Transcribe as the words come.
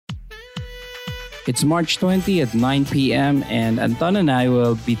It's March 20th at 9 p.m. and Anton and I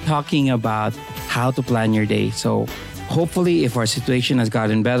will be talking about how to plan your day. So hopefully if our situation has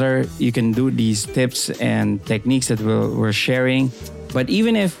gotten better, you can do these tips and techniques that we're sharing. But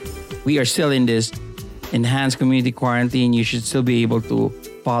even if we are still in this enhanced community quarantine, you should still be able to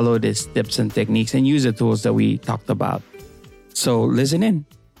follow these tips and techniques and use the tools that we talked about. So listen in.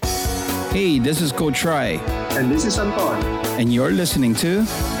 Hey, this is Coach Rai. And this is Anton. And you're listening to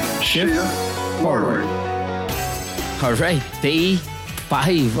Shift Forward. All right, day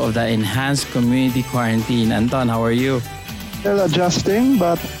 5 of the enhanced community quarantine. Anton, how are you? Still adjusting,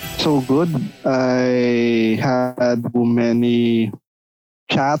 but so good. I had too many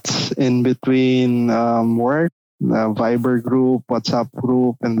chats in between work, the Viber group, WhatsApp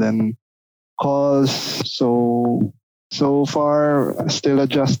group, and then calls. So far, still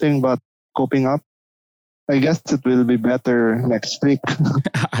adjusting, but coping up. I guess it will be better next week.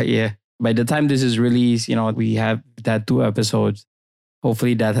 Yeah. By the time this is released, we have that 2 episodes.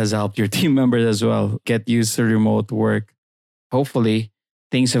 Hopefully that has helped your team members as well get used to remote work. Hopefully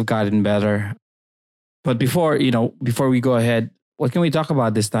things have gotten better. But before we go ahead, what can we talk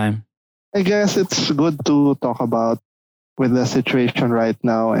about this time? I guess it's good to talk about with the situation right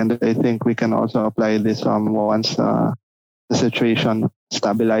now, and I think we can also apply this once the situation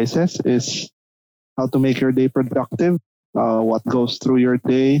stabilizes, is how to make your day productive, what goes through your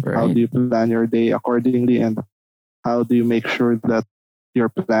day, Right. how do you plan your day accordingly, and how do you make sure that your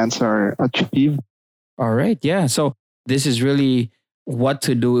plans are achieved. All right. Yeah. So this is really what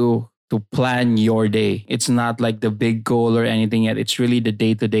to do to plan your day. It's not like the big goal or anything yet. It's really the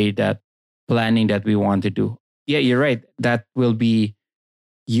day to day that planning that we want to do. Yeah, you're right. That will be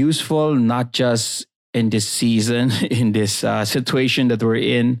useful, not just in this season, in this situation that we're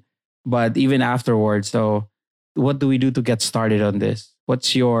in, but even afterwards. So, what do we do to get started on this?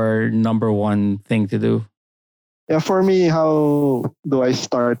 What's your number one thing to do? Yeah, for me, how do I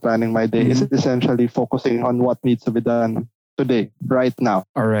start planning my day is essentially focusing on what needs to be done today, right now.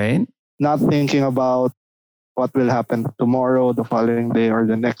 All right. Not thinking about what will happen tomorrow, the following day, or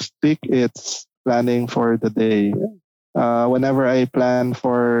the next week. It's planning for the day. Whenever I plan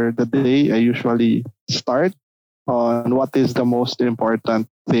for the day, I usually start on what is the most important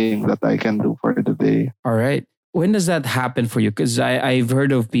thing that I can do for the day. All right. When does that happen for you? Because I've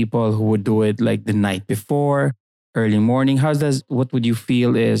heard of people who would do it like the night before, early morning. What would you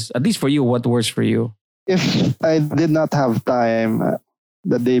feel is, at least for you, what works for you? If I did not have time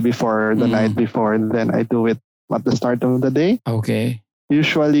the day before, the night before, then I do it at the start of the day. Okay.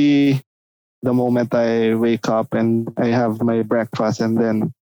 Usually, the moment I wake up and I have my breakfast, and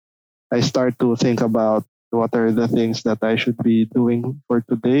then I start to think about what are the things that I should be doing for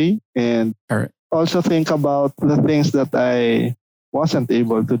today, and All right. also think about the things that I wasn't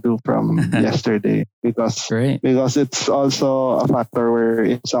able to do from yesterday, because Great. it's also a factor where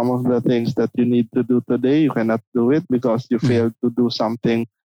in some of the things that you need to do today, you cannot do it because you failed to do something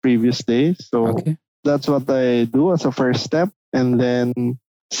previous days. So Okay. that's what I do as a first step. And then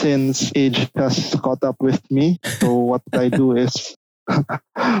since age has caught up with me, so what I do is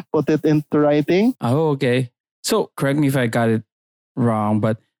put it into writing. Oh, okay. So correct me if I got it wrong,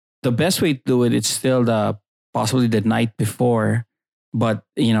 but the best way to do it is still possibly the night before. But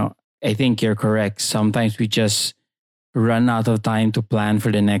I think you're correct. Sometimes we just run out of time to plan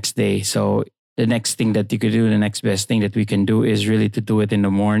for the next day. So the next thing that you could do, the next best thing that we can do is really to do it in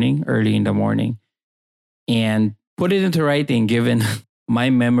the morning, early in the morning, and put it into writing. Given my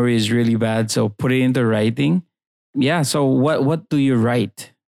memory is really bad, so put it into writing. Yeah. So what do you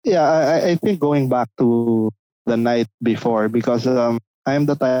write? Yeah, I think going back to the night before, because I'm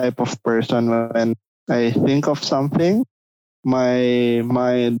the type of person when I think of something, my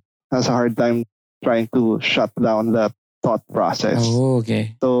mind has a hard time trying to shut down that thought process. Oh,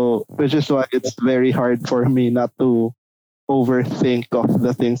 okay. So, which is why it's very hard for me not to overthink of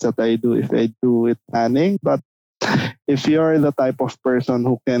the things that I do if I do it planning. But if you're the type of person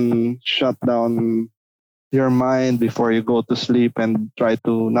who can shut down your mind before you go to sleep and try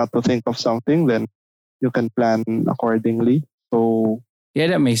to not to think of something, then you can plan accordingly. So Yeah,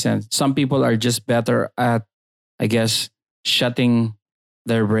 that makes sense. Some people are just better at, I guess, shutting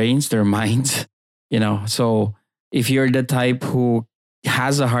their brains, their minds, So if you're the type who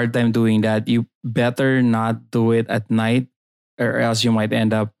has a hard time doing that, you better not do it at night, or else you might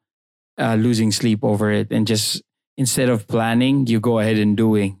end up losing sleep over it. And just instead of planning, you go ahead and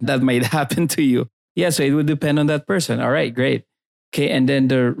doing. That might happen to you. Yeah, so it would depend on that person. All right, great. Okay, and then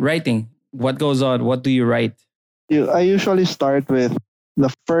the writing. What goes on? What do you write? I usually start with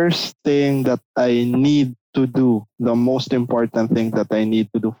the first thing that I need to do the most important thing that I need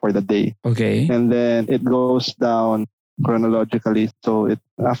to do for the day. Okay. And then it goes down chronologically. So it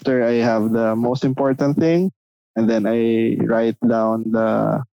after I have the most important thing, and then I write down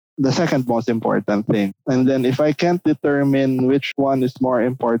the second most important thing. And then if I can't determine which one is more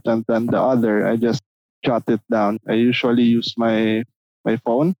important than the other, I just jot it down. I usually use my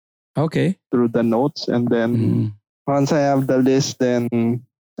phone Okay. through the notes, and then Mm. once I have the list, then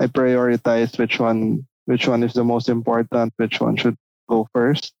I prioritize which one is the most important, which one should go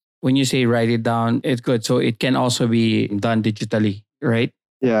first. When you say write it down, it's good. So it can also be done digitally, right?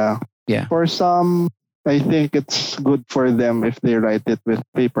 Yeah. Yeah. For some, I think it's good for them if they write it with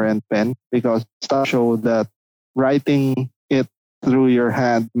paper and pen, because studies show that writing it through your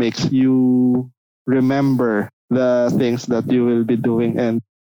hand makes you remember the things that you will be doing, and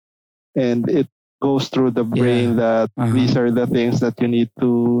it goes through the brain that these are the things that you need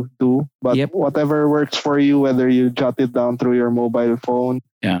to do. But Yep. whatever works for you, whether you jot it down through your mobile phone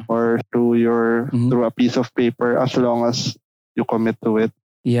Yeah. or through a piece of paper, as long as you commit to it.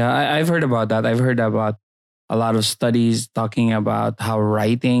 Yeah, I've heard about that. I've heard about a lot of studies talking about how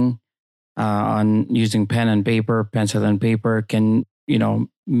writing on using pen and paper, pencil and paper can,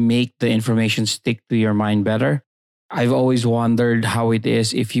 make the information stick to your mind better. I've always wondered how it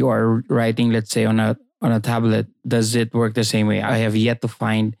is if you are writing, let's say, on a tablet. Does it work the same way? I have yet to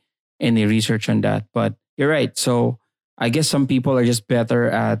find any research on that. But you're right. So I guess some people are just better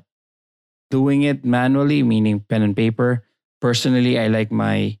at doing it manually, meaning pen and paper. Personally, I like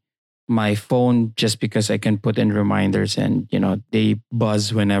my phone just because I can put in reminders and they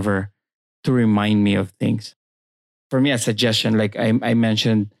buzz whenever to remind me of things. For me, a suggestion, like I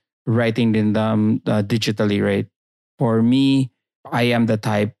mentioned, writing in them digitally, right? For me, I am the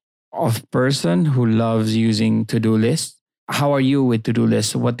type of person who loves using to-do lists. How are you with to-do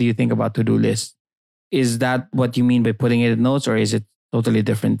lists? What do you think about to-do lists? Is that what you mean by putting it in notes, or is it totally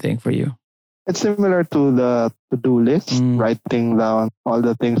different thing for you? It's similar to the to-do list, Mm. writing down all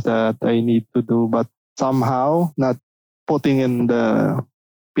the things that I need to do, but somehow not putting in the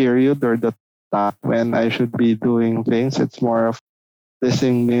period or the time when I should be doing things. It's more of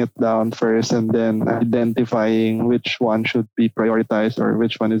listing it down first and then identifying which one should be prioritized or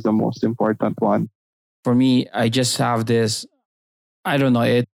which one is the most important one. For me, I just have this. I don't know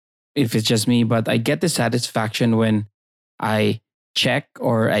it if it's just me, but I get the satisfaction when I check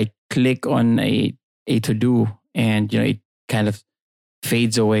or I click on a to do, and it kind of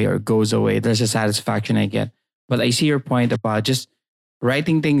fades away or goes away. There's a satisfaction I get. But I see your point about just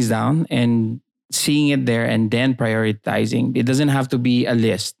writing things down and seeing it there and then prioritizing. It doesn't have to be a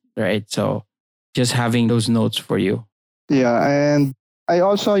list, right? So just having those notes for you. Yeah, and I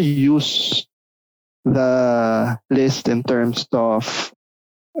also use the list in terms of,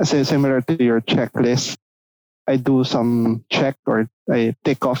 say, similar to your checklist. I do some check or I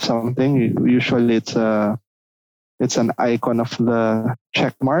tick off something. Usually it's an icon of the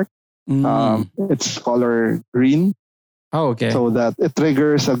check mark. It's color green, Oh, okay. so that it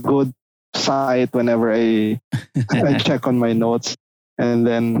triggers a good sight whenever I check on my notes, and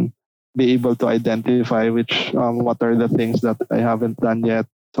then be able to identify what are the things that I haven't done yet,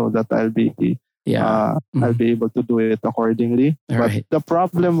 so that Yeah. I'll be able to do it accordingly. Right. But the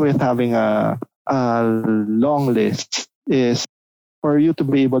problem with having a long list is for you to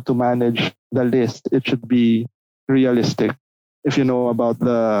be able to manage the list, it should be realistic. If you know about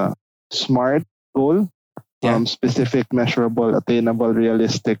the SMART goal, Yeah. specific, measurable, attainable,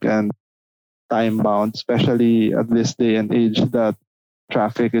 realistic, and time bound, especially at this day and age that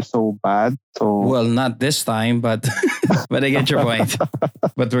traffic is so bad. So Well, not this time, but but I get your point.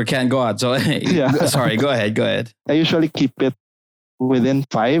 But we can't go out. So Yeah. sorry, go ahead. Go ahead. I usually keep it within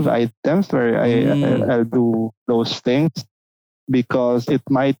 5 items where I'll do those things, because it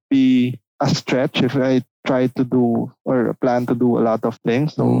might be a stretch if I try to do or plan to do a lot of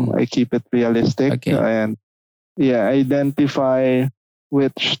things. So I keep it realistic, Okay. and identify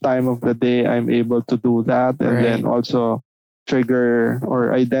which time of the day I'm able to do that, and Right. then also trigger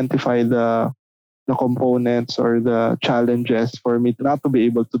or identify the components or the challenges for me not to be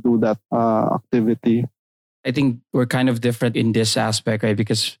able to do that activity. I think we're kind of different in this aspect, right?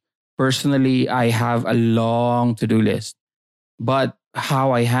 Because personally, I have a long to do list. But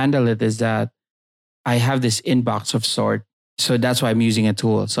how I handle it is that I have this inbox of sort. So that's why I'm using a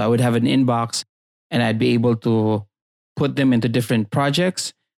tool. So I would have an inbox and I'd be able to put them into different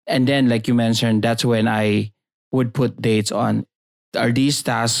projects. And then, like you mentioned, that's when I would put dates on, are these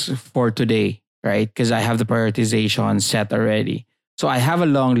tasks for today, right? Because I have the prioritization set already. So I have a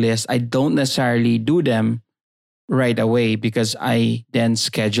long list. I don't necessarily do them right away because I then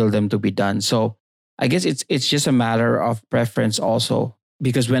schedule them to be done. So I guess it's just a matter of preference also.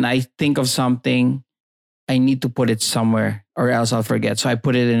 Because when I think of something, I need to put it somewhere or else I'll forget. So I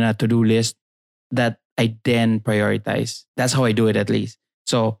put it in a to-do list that I then prioritize. That's how I do it at least.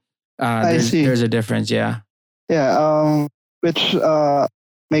 So I see. there's a difference. Yeah. Yeah. Which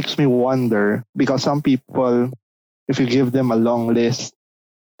makes me wonder because some people, if you give them a long list,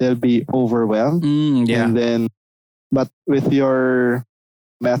 they'll be overwhelmed, Yeah. and then, but with your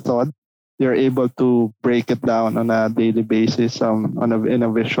method, you're able to break it down on a daily basis, in a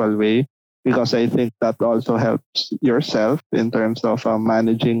visual way, because I think that also helps yourself in terms of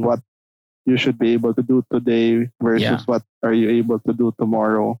managing what you should be able to do today Yeah. versus what are you able to do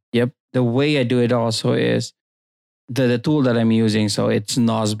tomorrow. Yep. The way I do it also is the tool that I'm using. So it's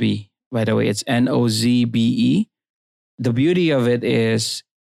Nozbe, by the way. It's Nozbe. The beauty of it is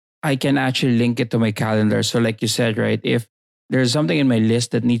I can actually link it to my calendar. So, like you said, right, if there's something in my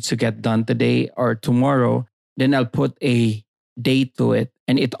list that needs to get done today or tomorrow, then I'll put a date to it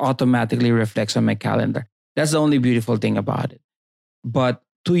and it automatically reflects on my calendar. That's the only beautiful thing about it. But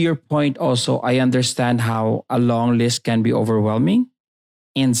to your point, also, I understand how a long list can be overwhelming.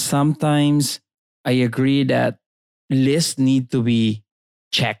 And sometimes I agree that lists need to be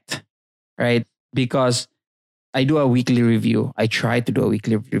checked, right? Because I do a weekly review. I try to do a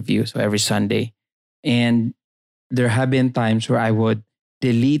weekly review. So every Sunday. And there have been times where I would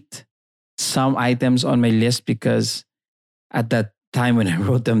delete some items on my list because at that time when I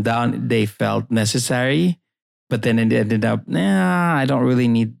wrote them down, they felt necessary. But then it ended up, nah, I don't really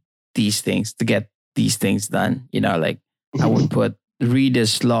need these things to get these things done. Like I would read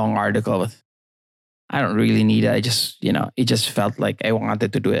this long article with, I don't really need it. I just, it just felt like I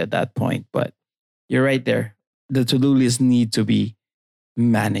wanted to do it at that point. But you're right there. The to do list need to be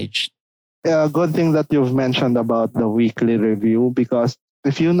managed. Yeah, good thing that you've mentioned about the weekly review because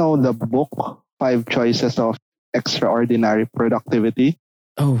if you know the book, Five Choices of Extraordinary Productivity,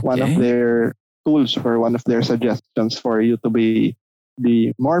 one of Okay. their tools or one of their suggestions for you to be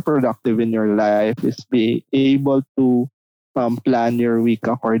more productive in your life is be able to plan your week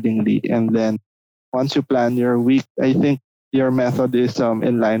accordingly. And then once you plan your week, I think your method is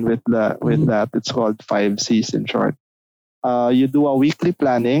in line with Mhm. that. It's called 5 C's in short. You do a weekly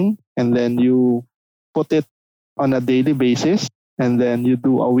planning and then you put it on a daily basis and then you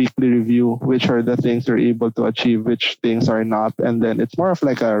do a weekly review which are the things you're able to achieve, which things are not, and then it's more of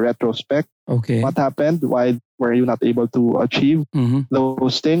like a retrospect. Okay. What happened? Why were you not able to achieve Mm-hmm.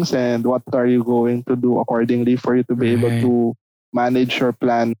 those things, and what are you going to do accordingly for you to be able Right. to manage your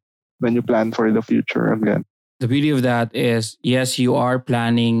plan when you plan for the future again. The beauty of that is, yes, you are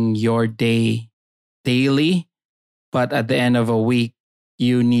planning your day daily, but at the end of a week,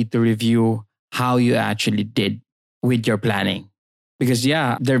 you need to review how you actually did with your planning. Because,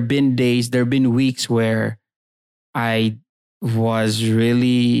 yeah, there have been weeks where I was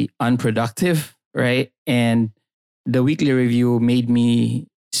really unproductive, right? And the weekly review made me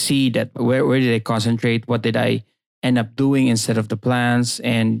see that where did I concentrate? What did I end up doing instead of the plans?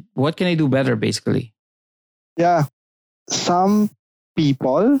 And what can I do better, basically? Yeah, some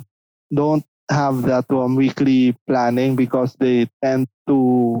people don't have that weekly planning because they tend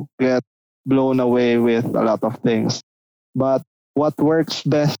to get blown away with a lot of things. But what works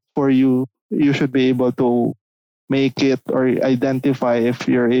best for you, you should be able to make it or identify if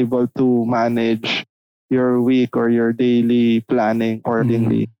you're able to manage your week or your daily planning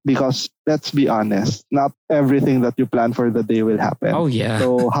accordingly. Mhm. Because let's be honest, not everything that you plan for the day will happen. Oh, yeah.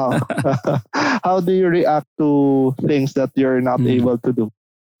 So how do you react to things that you're not Mm, able to do?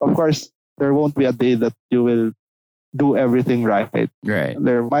 Of course, there won't be a day that you will do everything right. right.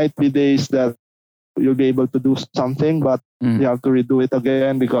 There might be days that you'll be able to do something, but you Mm, have to redo it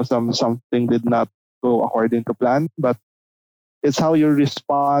again because something did not go according to plan. But it's how you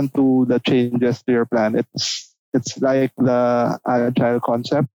respond to the changes to your plan. It's like the agile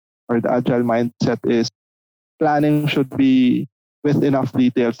concept or the agile mindset is planning should be with enough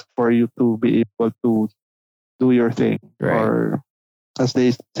details for you to be able to do your thing, right. or as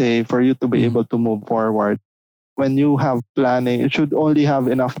they say, for you to be Mm, able to move forward. When you have planning, it should only have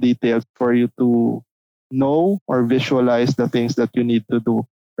enough details for you to know or visualize the things that you need to do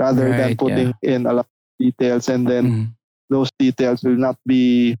rather than right. putting Yeah. in a lot of details, and then Mm. those details will not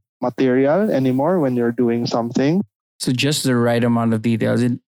be material anymore when you're doing something. So just the right amount of details,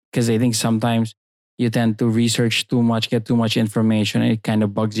 because I think sometimes you tend to research too much, get too much information, and it kind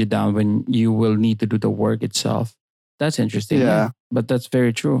of bugs you down when you will need to do the work itself. That's interesting. Yeah, Yeah. but that's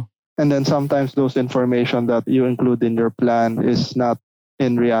very true. And then sometimes those information that you include in your plan is not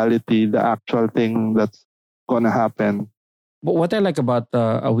in reality the actual thing that's going to happen. But what I like about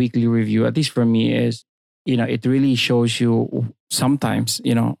a weekly review, at least for me, is it really shows you sometimes,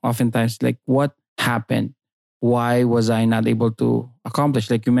 oftentimes, like what happened. Why was I not able to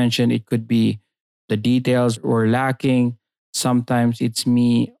accomplish? Like you mentioned, it could be the details were lacking. Sometimes it's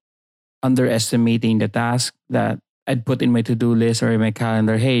me underestimating the task that I'd put in my to do list or in my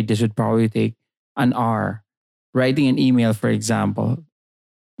calendar. Hey, this would probably take an hour. Writing an email, for example,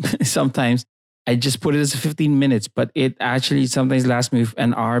 sometimes I just put it as 15 minutes, but it actually sometimes lasts me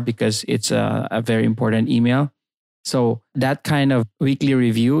an hour because it's a very important email. So that kind of weekly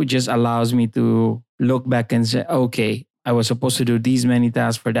review just allows me to look back and say, okay, I was supposed to do these many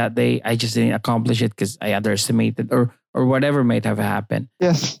tasks for that day. I just didn't accomplish it because I underestimated or whatever might have happened.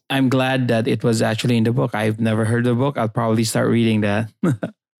 Yes. I'm glad that it was actually in the book. I've never heard the book. I'll probably start reading that.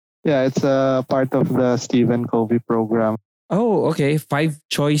 Yeah, it's a part of the Stephen Covey program. Oh, okay. 5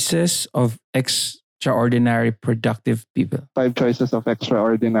 choices of extraordinary productive people. 5 choices of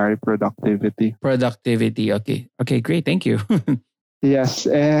extraordinary productivity. Productivity. Okay. Okay, great. Thank you. Yes,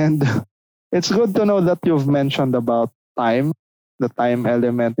 and it's good to know that you've mentioned about time, the time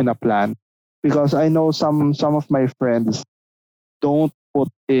element in a plan, because I know some of my friends don't put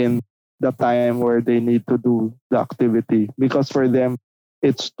in the time where they need to do the activity because for them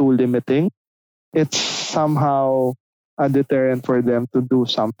it's too limiting. It's somehow a deterrent for them to do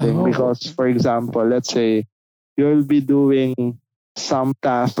something Oh. because, for example, let's say you'll be doing some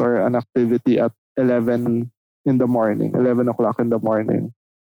task or an activity at 11 in the morning, 11 o'clock in the morning.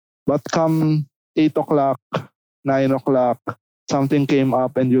 But come 8 o'clock, 9 o'clock, something came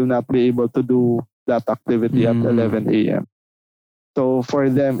up and you'll not be able to do that activity at 11 a.m. So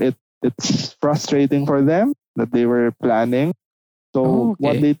for them, it's frustrating for them that they were planning. So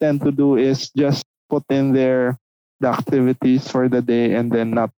what Okay. they tend to do is just put in the activities for the day and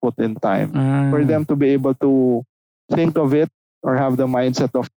then not put in time for them to be able to think of it or have the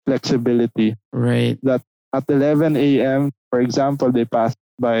mindset of flexibility Right. that at 11 a.m., for example, they pass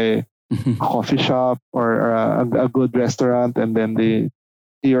by a coffee shop or a good restaurant and then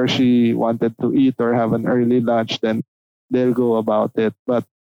he or she wanted to eat or have an early lunch, then they'll go about it. But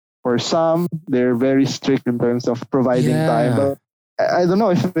for some, they're very strict in terms of providing time. But I don't know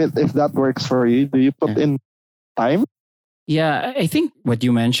if that works for you. Do you put in time? Yeah, I think what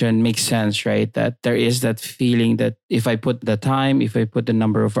you mentioned makes sense, right? That there is that feeling that if I put the time, if I put the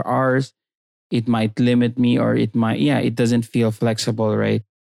number of hours, it might limit me or it doesn't feel flexible, right?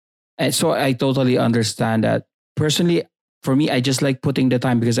 And so I totally understand that. Personally, for me, I just like putting the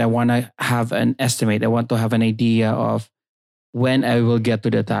time because I want to have an estimate. I want to have an idea of when I will get to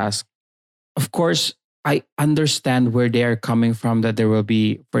the task. Of course, I understand where they are coming from, that there will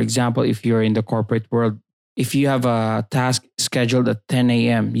be, for example, if you're in the corporate world, if you have a task scheduled at 10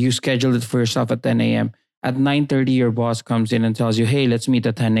 a.m., you schedule it for yourself at 10 a.m. At 9:30, your boss comes in and tells you, hey, let's meet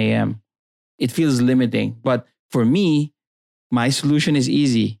at 10 a.m. It feels limiting. But for me, my solution is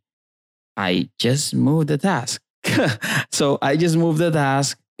easy. I just move the task. So I just move the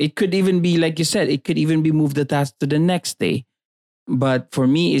task. It could even be, like you said, it could even be move the task to the next day. But for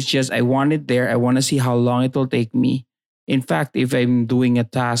me, it's just I want it there. I want to see how long it will take me. In fact, if I'm doing a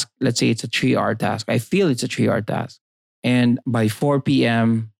task, let's say it's a 3 hour task, I feel it's a 3 hour task. And by 4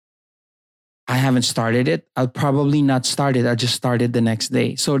 p.m., I haven't started it. I'll probably not start it. I'll just start it the next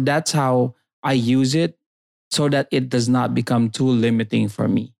day. So that's how I use it so that it does not become too limiting for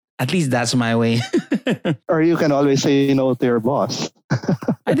me. At least that's my way. Or you can always say no to your boss.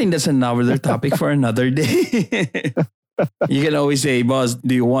 I think that's another topic for another day. You can always say, boss,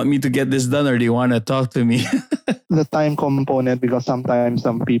 do you want me to get this done or do you want to talk to me? The time component, because sometimes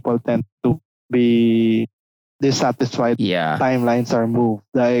some people tend to be dissatisfied. Yeah. Timelines are moved.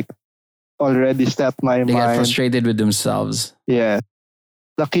 Like already set my They get mind. frustrated with themselves. Yeah.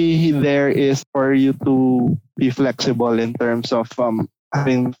 The key there is for you to be flexible in terms of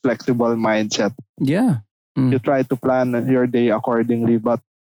having flexible mindset. Yeah. You try to plan your day accordingly, but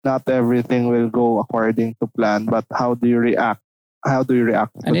not everything will go according to plan. But how do you react? How do you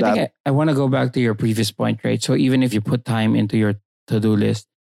react to And I that? think I want to go back to your previous point, right? So even if you put time into your to-do list,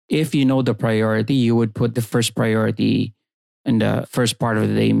 if you know the priority, you would put the first priority in the first part of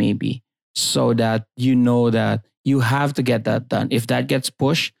the day, maybe, so that you know that you have to get that done. If that gets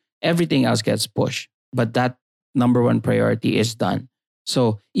pushed, everything else gets pushed. But that number one priority is done.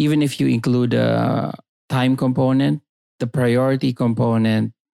 So even if you include a time component, the priority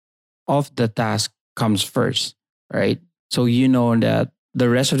component of the task comes first, right? So you know that the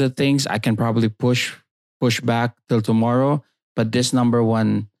rest of the things I can probably push back till tomorrow, but this number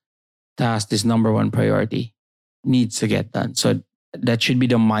one task, this number one priority needs to get done. So That should be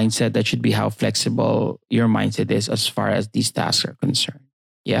the mindset. That should be how flexible your mindset is as far as these tasks are concerned.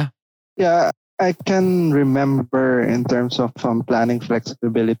 Yeah. Yeah, I can remember in terms of planning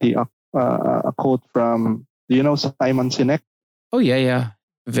flexibility, a quote from, do you know Simon Sinek? Oh, yeah, yeah.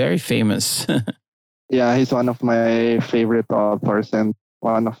 Very famous. Yeah, he's one of my favorite authors and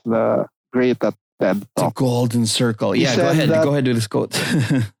one of the great at TED The Talk. golden circle. He Yeah, go said ahead. that Go ahead with this quote.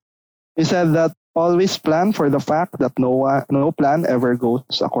 he said that always plan for the fact that no plan ever goes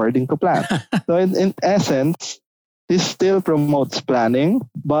according to plan. So in essence, he still promotes planning,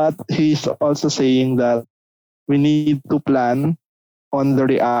 but he's also saying that we need to plan on the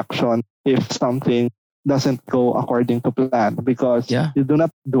reaction if something doesn't go according to plan, because Yeah. you do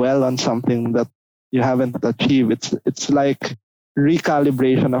not dwell on something that you haven't achieved. It's like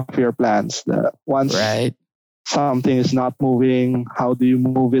recalibration of your plans. Once Right. something is not moving, how do you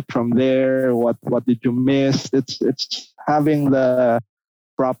move it from there? What did you miss? It's having the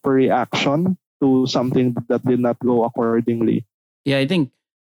proper reaction to something that did not go accordingly. Yeah, I think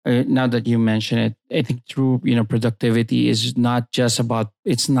now that you mention it, I think true, productivity is not just about,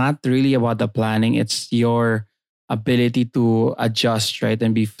 it's not really about the planning. It's your ability to adjust, right?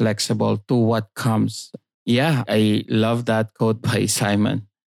 And be flexible to what comes. Yeah, I love that quote by Simon.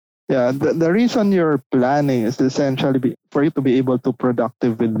 Yeah, the reason you're planning is essentially for you to be able to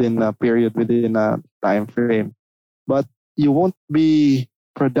productive within a period, within a time frame. But you won't be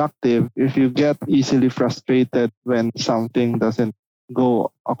productive if you get easily frustrated when something doesn't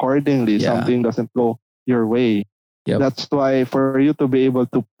go accordingly, Yeah. something doesn't go your way. Yep. That's why for you to be able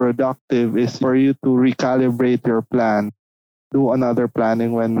to productive is for you to recalibrate your plan, do another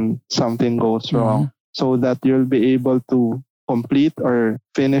planning when something goes wrong, so that you'll be able to complete or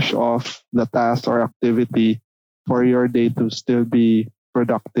finish off the task or activity for your day to still be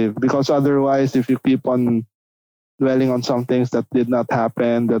productive. Because otherwise, if you keep on dwelling on some things that did not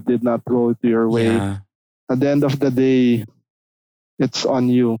happen, that did not go to your way, Yeah. at the end of the day, it's on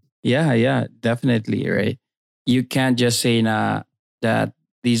you. Yeah, definitely, right? You can't just say that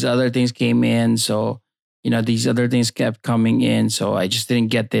these other things came in, so these other things kept coming in, so I just didn't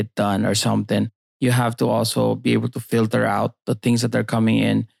get it done or something. You have to also be able to filter out the things that are coming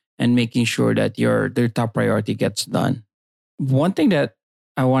in and making sure that their top priority gets done. One thing that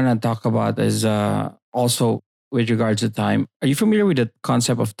I want to talk about is also with regards to time. Are you familiar with the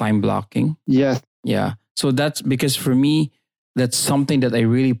concept of time blocking? Yes. Yeah. So that's because for me, that's something that I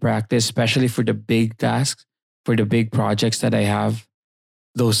really practice, especially for the big tasks, for the big projects that I have,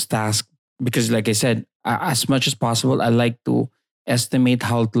 those tasks. Because, like I said, as much as possible, I like to estimate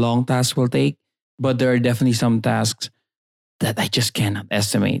how long tasks will take. But there are definitely some tasks that I just cannot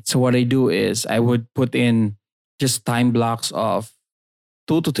estimate. So, what I do is I would put in just time blocks of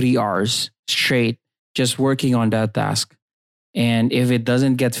 2 to 3 hours straight, just working on that task. And if it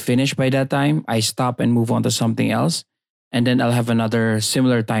doesn't get finished by that time, I stop and move on to something else. And then I'll have another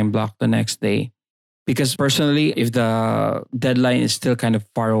similar time block the next day. Because personally, if the deadline is still kind of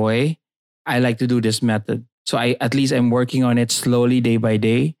far away, I like to do this method. So at least I'm working on it slowly day by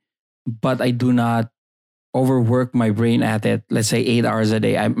day, but I do not overwork my brain at it. Let's say 8 hours a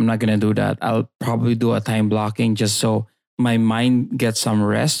day. I'm not going to do that. I'll probably do a time blocking just so my mind gets some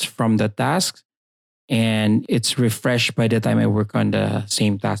rest from the tasks and it's refreshed by the time I work on the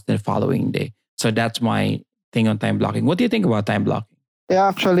same task the following day. So that's my thing on time blocking. What do you think about time blocking? Yeah,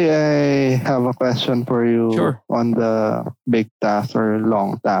 actually, I have a question for you. Sure. On the big task or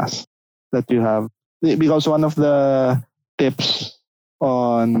long task that you have. Because one of the tips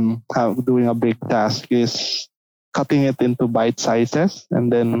on how doing a big task is cutting it into bite sizes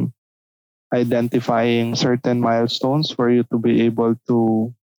and then identifying certain milestones for you to be able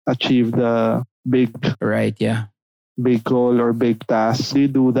to achieve the big Right. Yeah. big goal or big task. Do you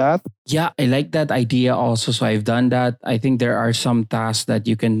do that? Yeah, I like that idea also. So I've done that. I think there are some tasks that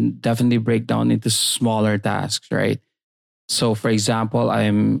you can definitely break down into smaller tasks, right? So for example,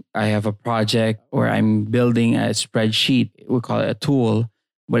 I have a project where I'm building a spreadsheet. We call it a tool,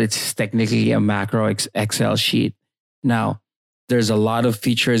 but it's technically a macro Excel sheet. Now, there's a lot of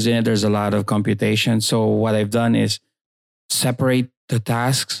features in it. There's a lot of computation. So what I've done is separate the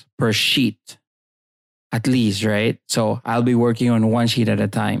tasks per sheet at least, right? So I'll be working on one sheet at a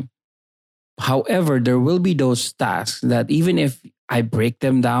time. However, there will be those tasks that even if I break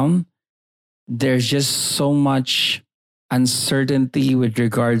them down, there's just so much uncertainty with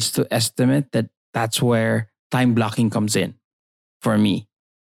regards to estimate that's where time blocking comes in for me.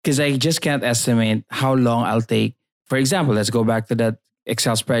 Because I just can't estimate how long I'll take. For example, let's go back to that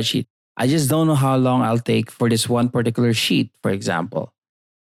Excel spreadsheet. I just don't know how long I'll take for this one particular sheet, for example.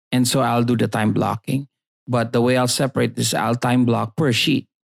 And so I'll do the time blocking. But the way I'll separate this, I'll time block per sheet.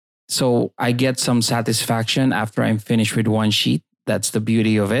 So I get some satisfaction after I'm finished with one sheet. That's the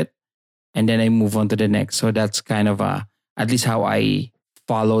beauty of it. And then I move on to the next. So that's kind of at least how I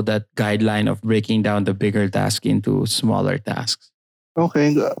follow that guideline of breaking down the bigger task into smaller tasks.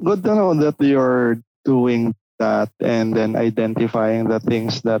 Okay, good to know that you're doing that and then identifying the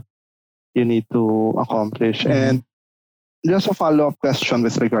things that you need to accomplish. Mhm. And just a follow up question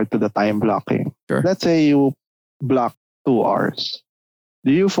with regard to the time blocking. Sure. Let's say you block 2 hours.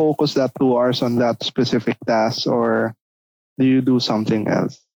 Do you focus that 2 hours on that specific task, or do you do something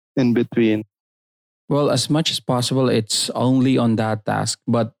else in between? Well, as much as possible, it's only on that task.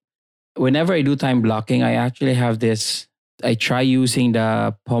 But whenever I do time blocking, I actually have this. I try using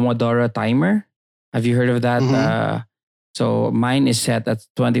the Pomodoro timer. Have you heard of that? Mhm. So mine is set at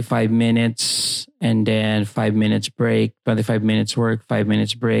 25 minutes and then 5 minutes break, 25 minutes work, 5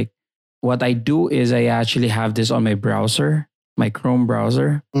 minutes break. What I do is I actually have this on my browser, my Chrome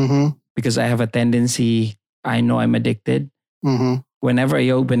browser, Mm-hmm. because I have a tendency, I know I'm addicted. Mm-hmm. Whenever I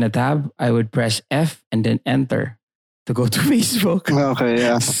open a tab, I would press F and then enter to go to Facebook. Okay,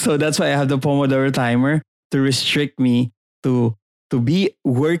 yeah. So that's why I have the Pomodoro timer to restrict me to be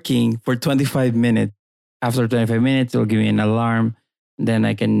working for 25 minutes. After 25 minutes, it'll give me an alarm. Then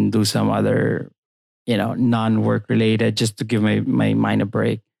I can do some other, non-work related just to give my mind a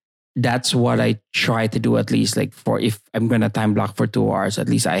break. That's what I try to do, at least, like, for if I'm gonna time block for 2 hours, at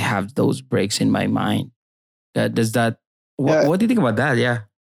least I have those breaks in my mind. Does that Yeah, what do you think about that? Yeah.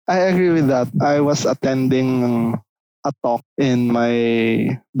 I agree with that. I was attending a talk in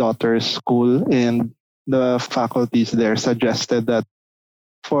my daughter's school, and the faculties there suggested that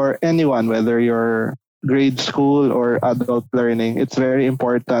for anyone, whether you're grade school or adult learning, it's very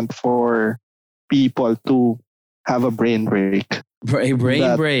important for people to have a brain break. Brain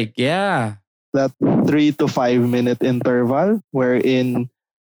That break. Yeah. that 3 to 5 minute interval wherein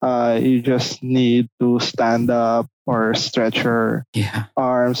you just need to stand up or stretch your Yeah.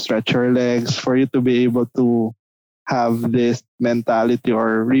 arms, stretch your legs for you to be able to have this mentality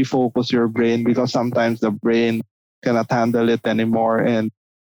or refocus your brain, because sometimes the brain cannot handle it anymore and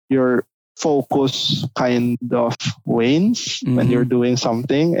your focus kind of wanes when you're Mm-hmm. doing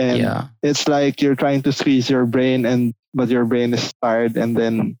something, and Yeah. it's like you're trying to squeeze your brain, and but your brain is tired and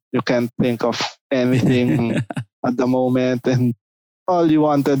then you can't think of anything at the moment, and all you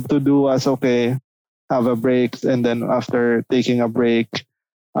wanted to do was, okay, have a break, and then after taking a break,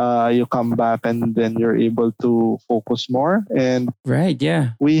 you come back and then you're able to focus more. And Right.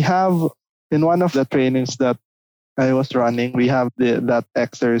 Yeah. we have, in one of the trainings that I was running, we have that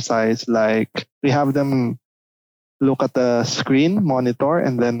exercise, like we have them look at the screen monitor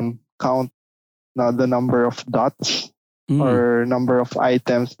and then count the number of dots Mm. or number of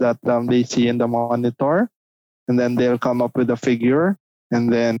items that they see in the monitor, and then they'll come up with a figure,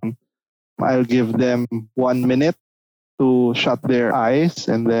 and then I'll give them 1 minute to shut their eyes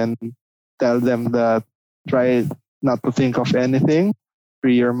and then tell them that try not to think of anything,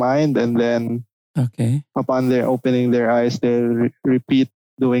 free your mind, and then Okay. upon their opening their eyes, they'll repeat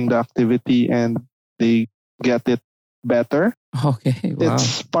doing the activity and they get it better. Okay. Wow.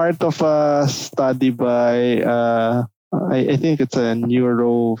 It's part of a study by, I think it's a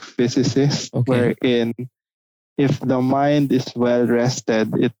neurophysicist, Okay. wherein if the mind is well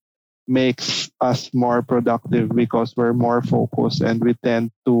rested, it makes us more productive because we're more focused and we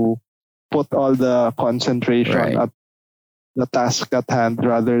tend to put all the concentration Right. at the task at hand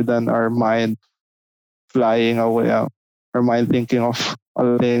rather than our mind flying away, our mind thinking of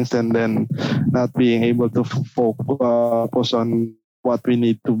other things and then not being able to focus on what we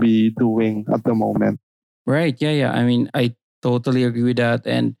need to be doing at the moment. Right. Yeah. Yeah. I mean, I totally agree with that.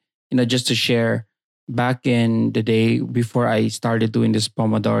 And, just to share, back in the day before I started doing this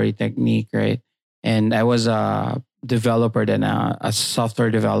Pomodoro technique, right? And I was a developer, then a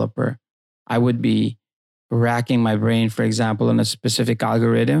software developer. I would be racking my brain, for example, on a specific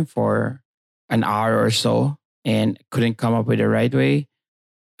algorithm for an hour or so and couldn't come up with the right way.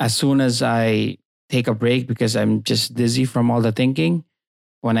 As soon as I take a break because I'm just dizzy from all the thinking,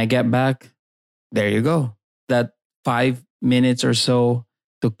 when I get back, there you go. That 5 minutes or so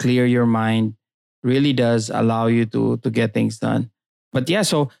to clear your mind really does allow you to get things done. But yeah,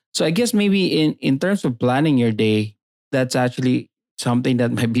 so I guess maybe in terms of planning your day, that's actually something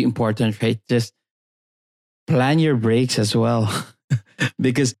that might be important, right? Just plan your breaks as well.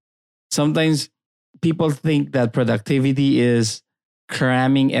 Because sometimes people think that productivity is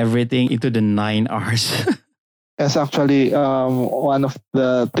cramming everything into the 9 hours. Yes, actually, one of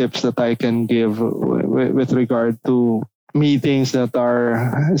the tips that I can give with regard to meetings that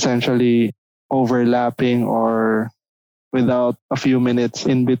are essentially overlapping or without a few minutes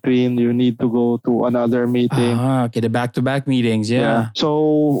in between you need to go to another meeting. Okay, the back-to-back meetings. Yeah. Yeah.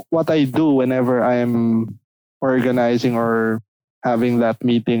 So what I do whenever I'm organizing or having that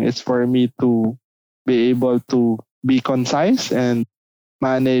meeting is for me to be able to be concise and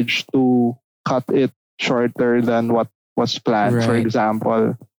manage to cut it shorter than what was planned. For Right.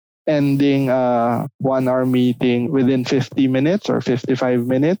 example, ending a 1 hour meeting within 50 minutes or 55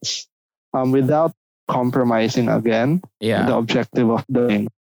 minutes without compromising again. Yeah. The objective of the thing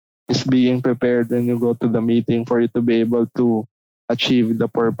is being prepared when you go to the meeting for you to be able to achieve the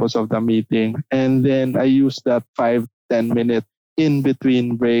purpose of the meeting. And then I use that 5-10 minute in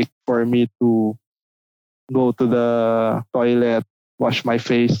between break for me to go to the toilet, wash my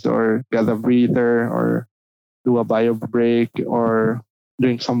face, or get a breather, or do a bio break, or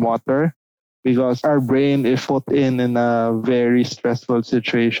drink some water. Because our brain, if put in a very stressful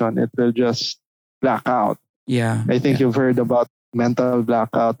situation, it will just black out. Yeah. I think Yeah. you've heard about mental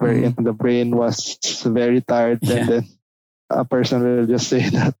blackout, wherein the brain was very tired, Yeah. and then a person will just say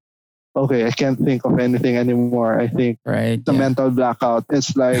that, okay, I can't think of anything anymore. I think Right. the Yeah. mental blackout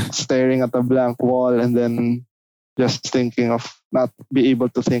is like staring at a blank wall and then just thinking of not be able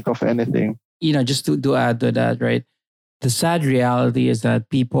to think of anything. Just to add to that, right? The sad reality is that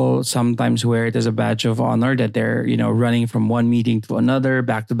people sometimes wear it as a badge of honor that they're, running from one meeting to another,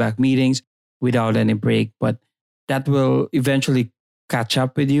 back to back meetings without any break. But that will eventually catch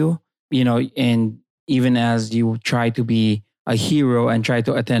up with you, and even as you try to be a hero and try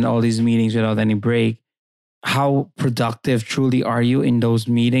to attend all these meetings without any break, how productive truly are you in those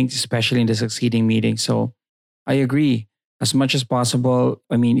meetings, especially in the succeeding meetings? So I agree. As much as possible,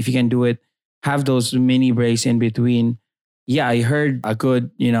 I mean, if you can do it, have those mini breaks in between. Yeah, I heard a good,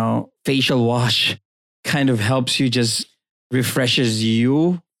 facial wash kind of helps you, just refreshes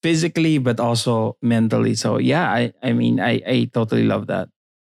you physically, but also mentally. So yeah, I mean, I totally love that.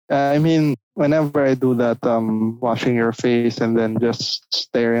 I mean, whenever I do that, washing your face and then just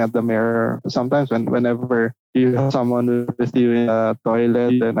staring at the mirror. Sometimes whenever you have someone with you in the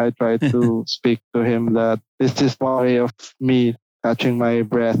toilet, then I try to speak to him that this is one way of me catching my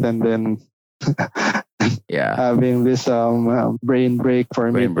breath and then Yeah. having this brain break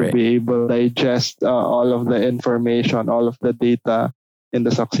for me Brain to break. be able to digest all of the information, all of the data in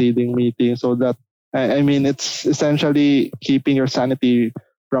the succeeding meeting, so that I mean it's essentially keeping your sanity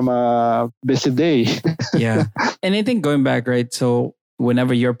from a busy day. Yeah. And I think going back, right? So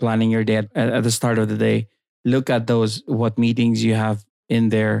whenever you're planning your day at the start of the day, look at those, what meetings you have in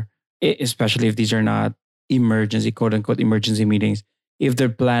there, especially if these are not emergency, quote unquote, emergency meetings. If they're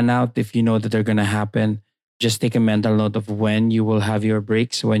planned out, if you know that they're going to happen, just take a mental note of when you will have your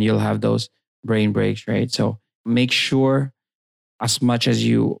breaks, when you'll have those brain breaks, right? So make sure, as much as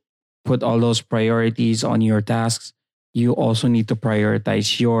you put all those priorities on your tasks, you also need to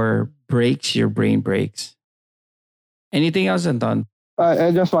prioritize your breaks, your brain breaks. Anything else, Anton?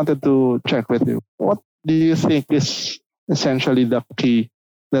 I just wanted to check with you. What do you think is essentially the key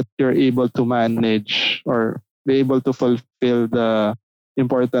that you're able to manage or be able to fulfill the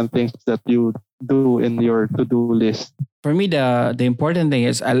important things that you do in your to-do list? For me, the important thing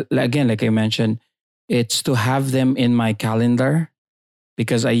is, again, like I mentioned, it's to have them in my calendar,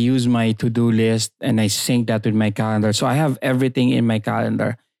 because I use my to-do list and I sync that with my calendar. So I have everything in my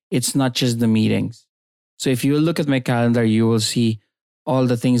calendar. It's not just the meetings. So if you look at my calendar, you will see all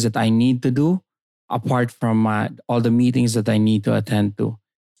the things that I need to do apart from all the meetings that I need to attend to.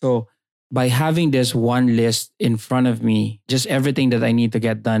 So by having this one list in front of me, just everything that I need to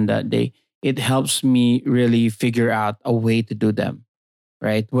get done that day, it helps me really figure out a way to do them,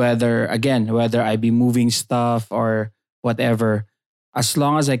 right? Whether I be moving stuff or whatever, as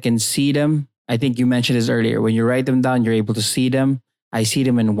long as I can see them. I think you mentioned this earlier. When you write them down, you're able to see them. I see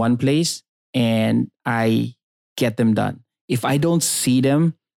them in one place and I get them done. If I don't see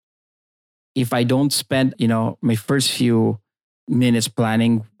them, if I don't spend, my first few minutes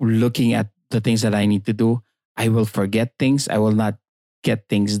planning, looking at the things that I need to do, I will forget things. I will not get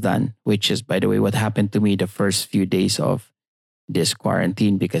things done, which is, by the way, what happened to me the first few days of this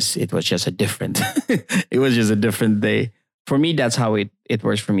quarantine, because it was just a different it was just a different day. For me, that's how it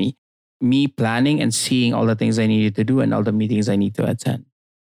works for me. Me planning and seeing all the things I needed to do and all the meetings I need to attend.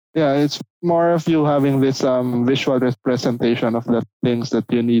 Yeah, it's more of you having this visual representation of the things that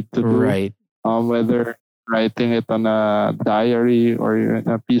you need to do. Right. Whether writing it on a diary or in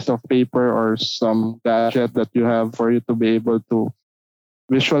a piece of paper or some gadget that you have for you to be able to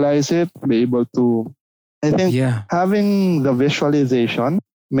visualize it, be able to. I think Yeah. having the visualization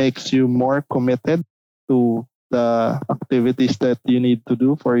makes you more committed to the activities that you need to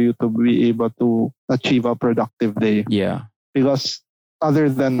do for you to be able to achieve a productive day. Yeah. Because other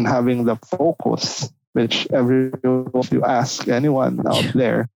than having the focus, which everyone, if you ask anyone out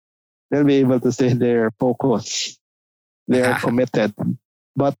there, they'll be able to say they're focused, they are committed.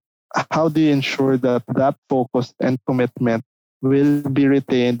 But how do you ensure that that focus and commitment will be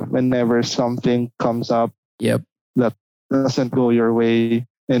retained whenever something comes up Yep. that doesn't go your way,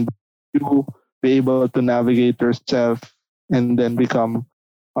 and you be able to navigate yourself and then become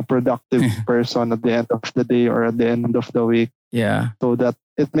a productive person at the end of the day or at the end of the week, Yeah. so that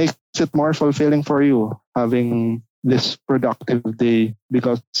it makes it more fulfilling for you having this productive day.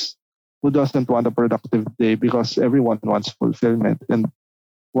 Because who doesn't want a productive day? Because everyone wants fulfillment. And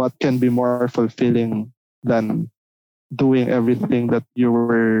what can be more fulfilling than doing everything that you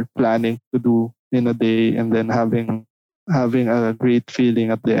were planning to do in a day and then having a great feeling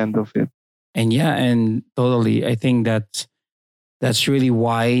at the end of it? And yeah, and totally. I think that's really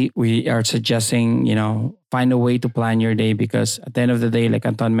why we are suggesting, find a way to plan your day, because at the end of the day, like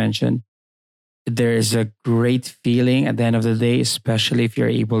Anton mentioned, there is a great feeling at the end of the day, especially if you're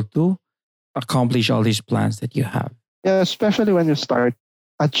able to accomplish all these plans that you have. Yeah, especially when you start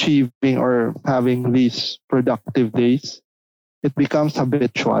achieving or having these productive days, it becomes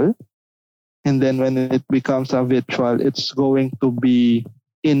habitual. And then when it becomes habitual, it's going to be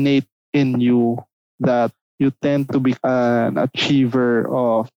innate in you that you tend to be an achiever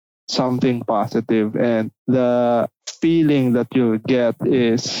of something positive. And the feeling that you'll get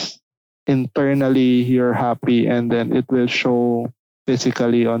is internally you're happy, and then it will show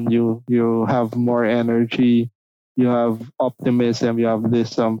physically on you. You have more energy, you have optimism, you have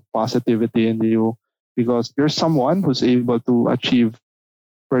this positivity in you, because you're someone who's able to achieve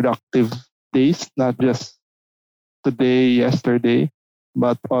productive days, not just today, yesterday,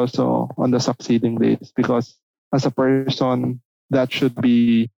 but also on the succeeding days. Because as a person, that should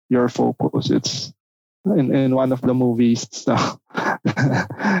be your focus. It's in one of the movies,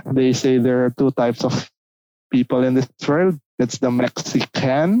 they say there are two types of people in this world. It's the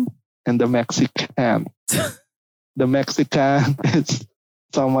Mexican and the Mexican. The Mexican is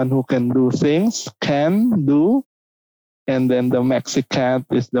someone who can do things, can do, and then the Mexican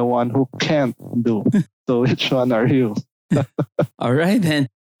is the one who can't do. So which one are you? All right, then.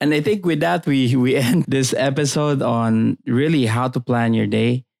 And I think with that, we end this episode on really how to plan your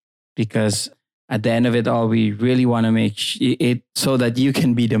day, because at the end of it all, we really want to make it so that you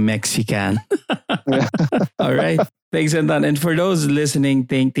can be the Mexican. All right. Thanks, Anton. And for those listening,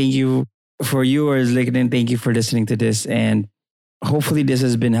 thank you. For viewers listening, thank you for listening to this. And hopefully this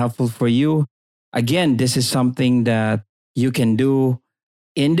has been helpful for you. Again, this is something that you can do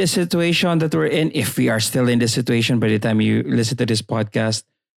in the situation that we're in, if we are still in this situation by the time you listen to this podcast,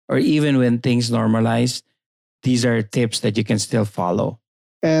 or even when things normalize. These are tips that you can still follow.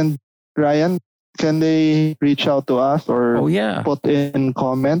 And Ryan, can they reach out to us or put in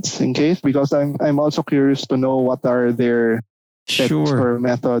comments in case? Because I'm also curious to know what are their tips or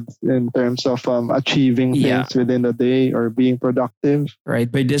methods in terms of achieving things within the day or being productive. Right.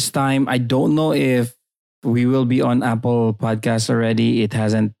 By this time, I don't know if we will be on Apple Podcasts already. It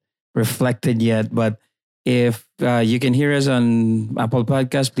hasn't reflected yet. But if you can hear us on Apple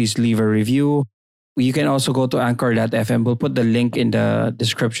Podcasts, please leave a review. You can also go to anchor.fm. We'll put the link in the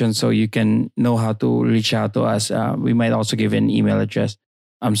description so you can know how to reach out to us. We might also give an email address.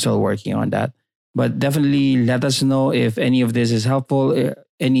 I'm still working on that. But definitely let us know if any of this is helpful.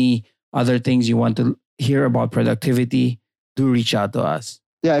 Any other things you want to hear about productivity, do reach out to us.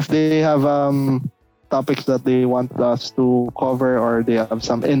 Yeah, if they have topics that they want us to cover, or they have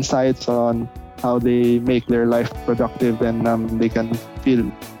some insights on how they make their life productive, then they can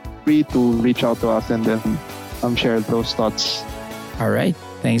feel free to reach out to us and then share those thoughts. All right.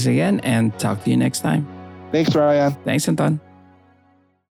 Thanks again, and talk to you next time. Thanks, Ryan. Thanks, Anton.